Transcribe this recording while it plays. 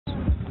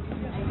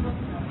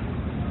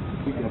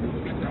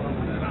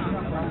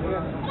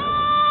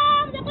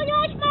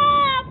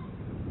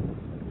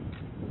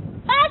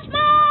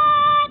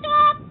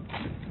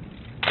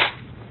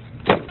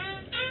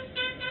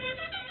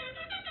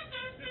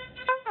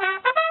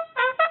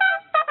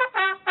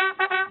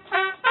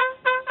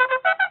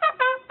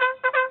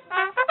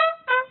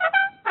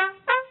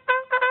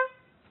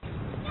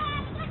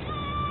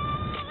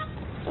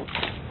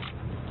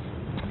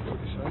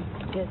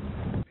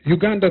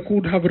Uganda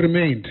could have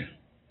remained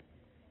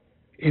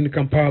in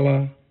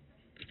Kampala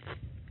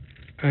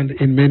and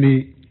in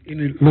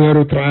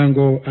Luero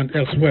Triangle and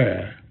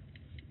elsewhere,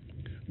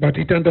 but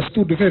it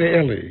understood very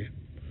early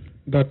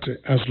that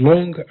as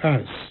long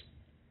as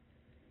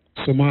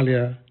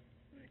Somalia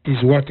is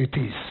what it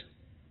is,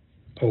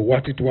 or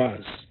what it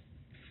was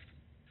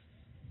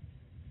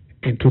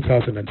in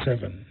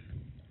 2007,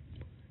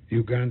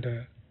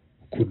 Uganda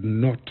could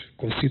not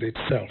consider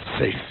itself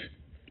safe.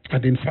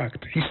 And in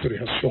fact, history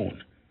has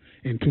shown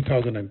in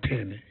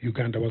 2010,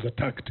 Uganda was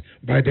attacked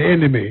by the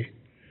enemy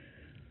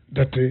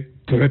that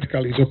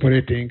theoretically is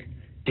operating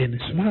in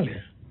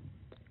Somalia.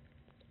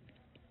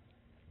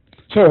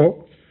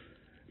 So,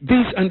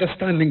 this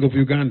understanding of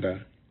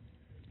Uganda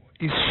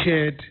is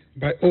shared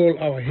by all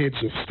our heads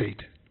of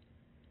state.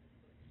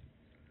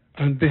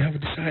 And they have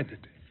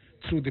decided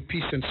through the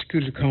Peace and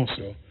Security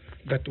Council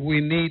that we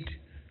need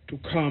to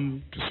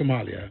come to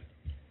Somalia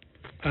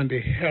and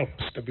help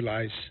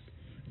stabilize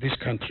this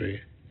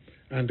country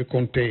and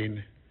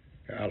contain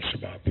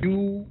Al-Shabaab.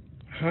 You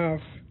have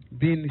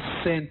been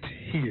sent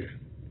here,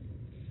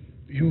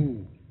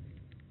 you,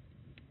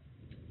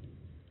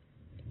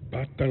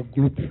 Battle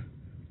Group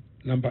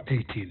number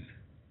 18,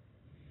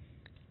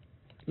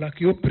 like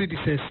your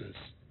predecessors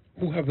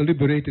who have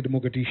liberated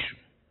Mogadishu,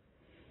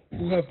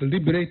 who have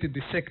liberated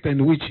the sector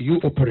in which you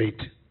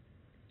operate.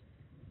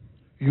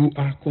 You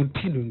are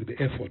continuing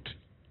the effort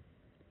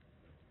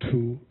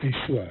to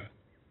ensure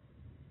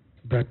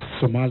that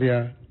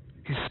Somalia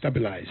is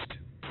stabilized.